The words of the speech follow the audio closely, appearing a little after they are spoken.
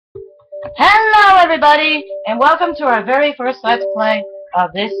Hello everybody, and welcome to our very first Let's Play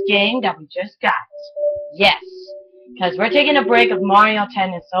of this game that we just got. Yes, because we're taking a break of Mario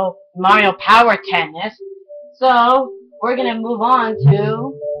Tennis, so Mario Power Tennis. So, we're going to move on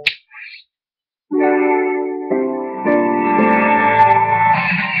to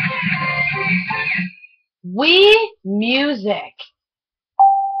Wii Music.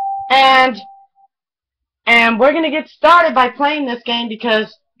 And we're going to get started by playing this game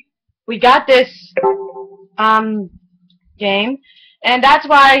because we got this game, and that's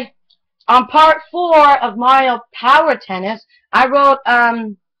why on part 4 of Mario Power Tennis, I wrote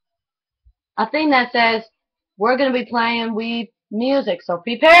a thing that says we're going to be playing Wii Music, so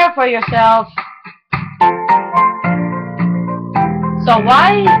prepare for yourself. So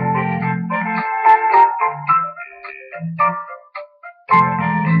why?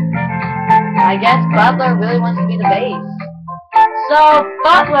 I guess Butler really wants to be the bass. So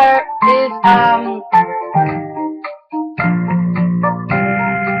Butler is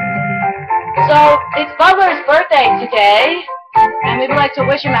So it's Butler's birthday today, and we'd like to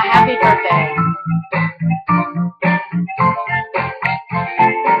wish him a happy birthday.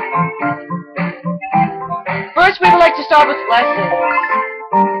 First, we would like to start with lessons.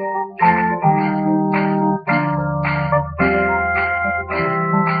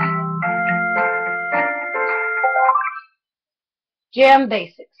 Jam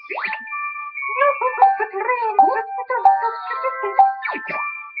basics.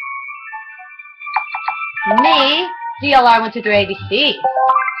 Me, DLR 123 ABC.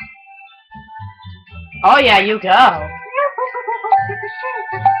 Oh yeah, you go.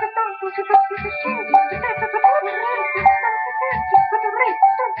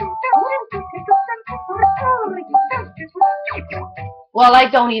 Well, I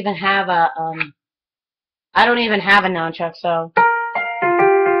don't even have a nunchuck, so.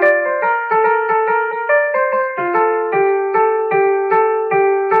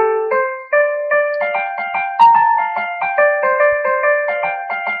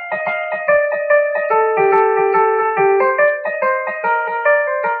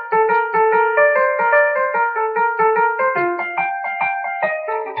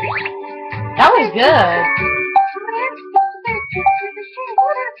 That was good.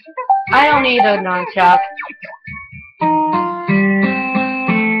 I don't need a nunchuck.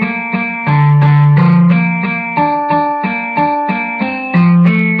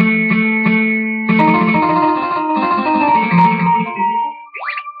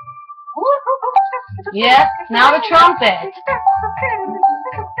 Yep, now the trumpet.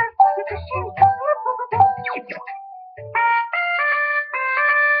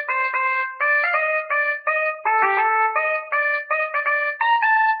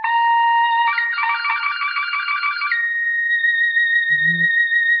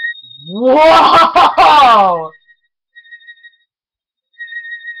 Whoa!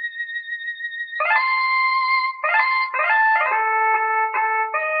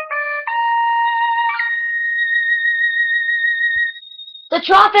 The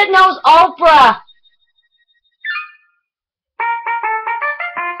trumpet knows Oprah!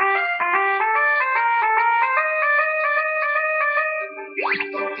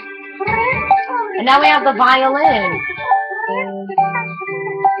 And now we have the violin.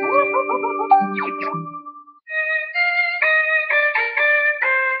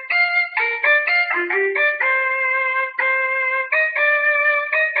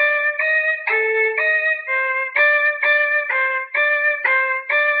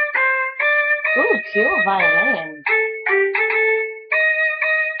 Ooh, cute violin.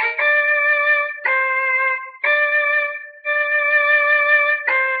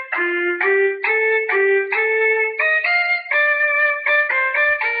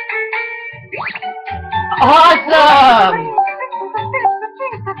 Awesome!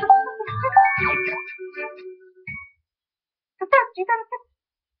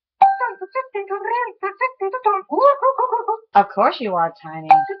 Of course you are, Tiny.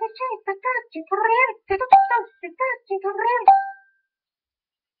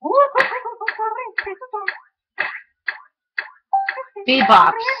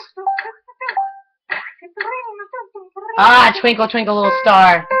 Bebops. Ah, Twinkle Twinkle Little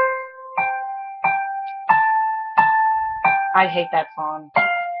Star. I hate that song.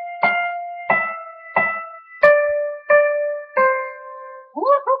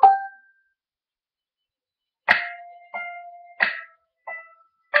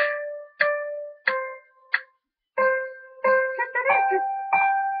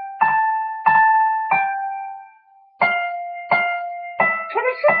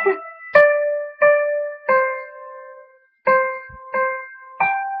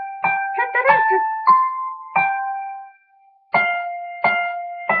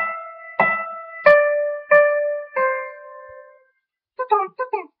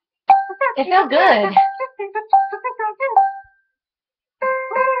 It felt good.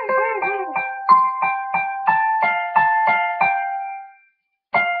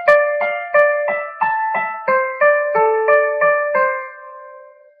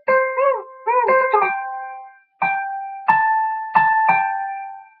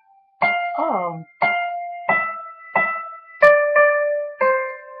 Oh.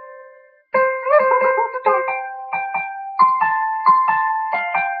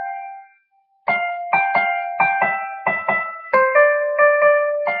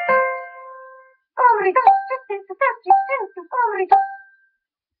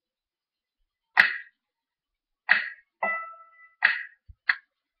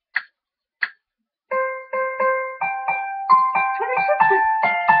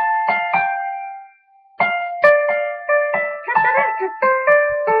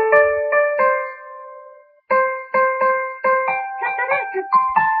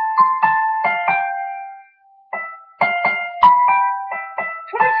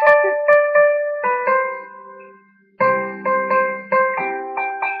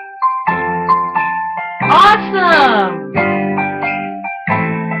 Awesome!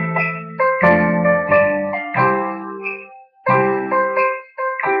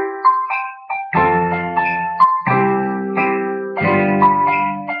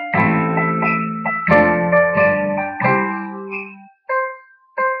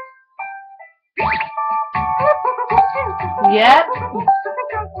 Yep.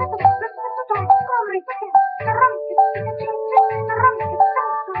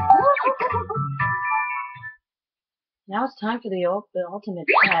 Now it's time for the ultimate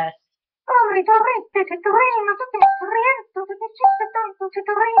test.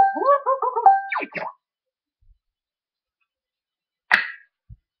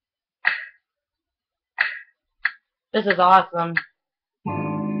 This is awesome.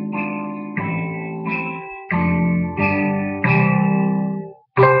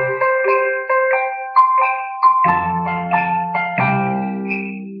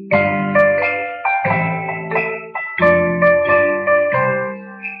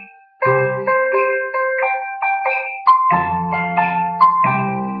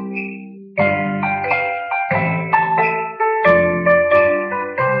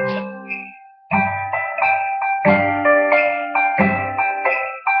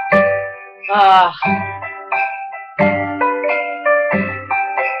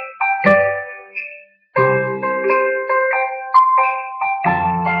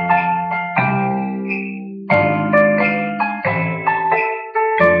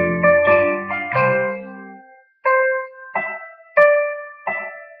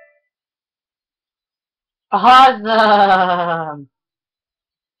 Awesome!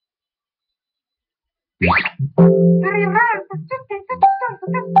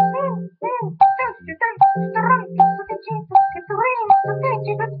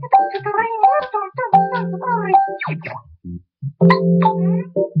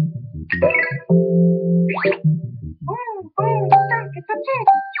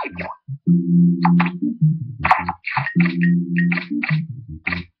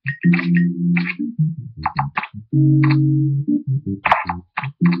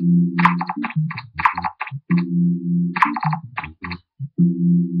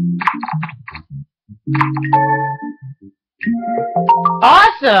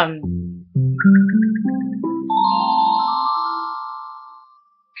 Awesome!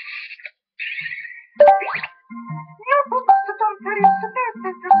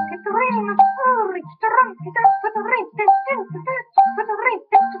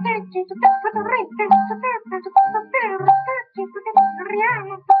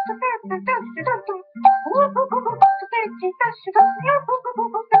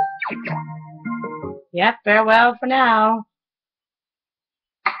 Yep, farewell for now.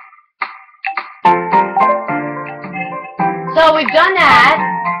 So we've done that.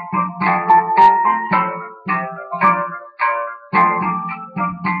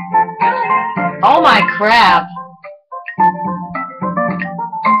 Oh my crap.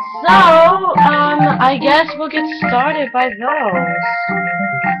 So, I guess we'll get started by those.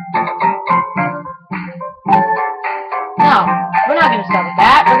 No, we're not going to start with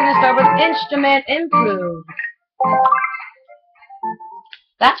that. We're going to start with Instrument Improve.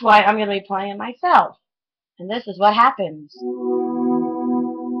 That's why I'm going to be playing myself. And this is what happens.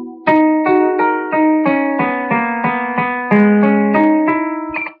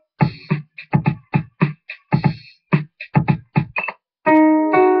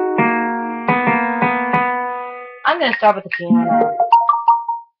 I'm going to start with the piano.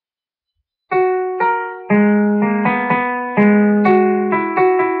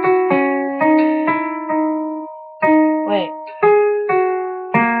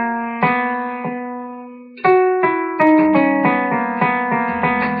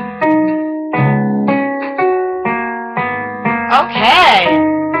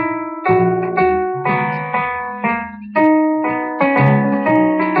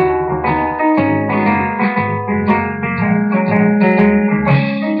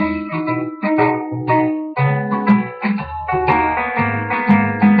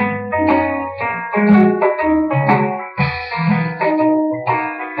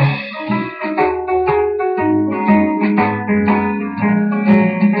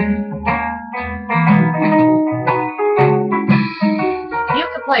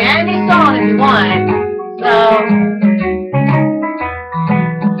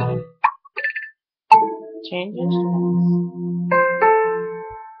 change instruments.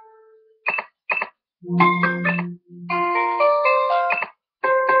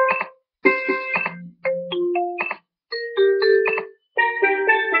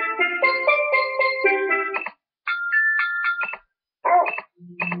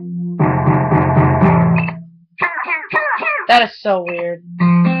 That is so weird.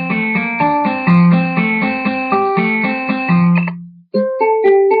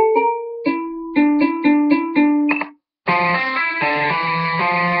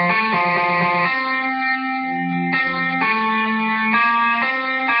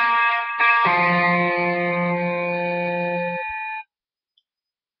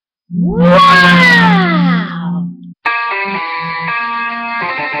 Wow!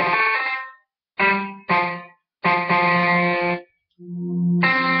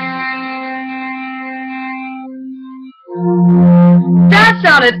 That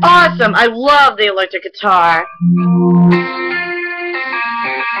sounded awesome! I love the electric guitar.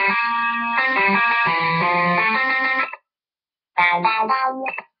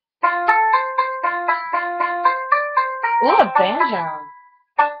 Ooh, a banjo.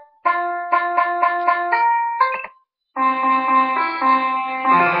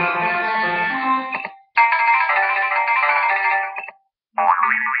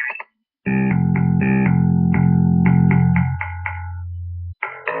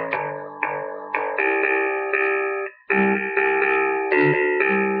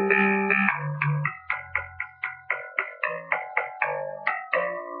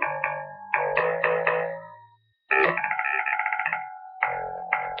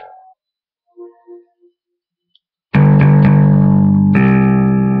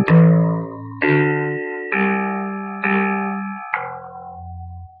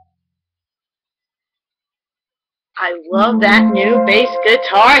 I love that new bass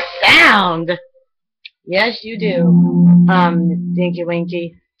guitar sound. Yes, you do. Dinky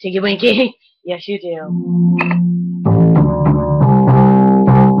Winky. Tinky Winky. Yes, you do.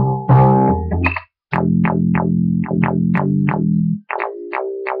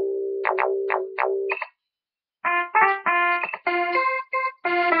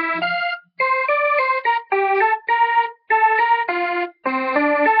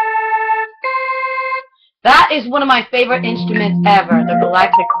 That is one of my favorite instruments ever, the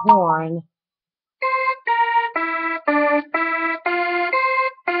galactic horn.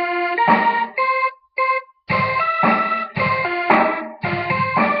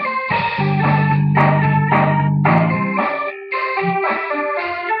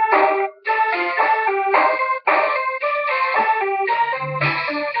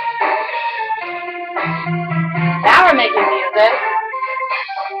 Now we're making music.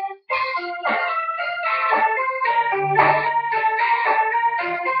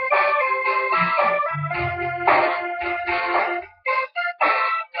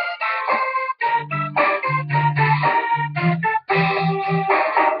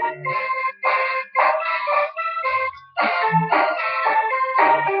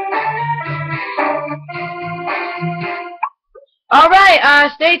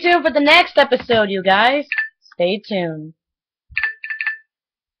 Alright, stay tuned for the next episode, you guys. Stay tuned.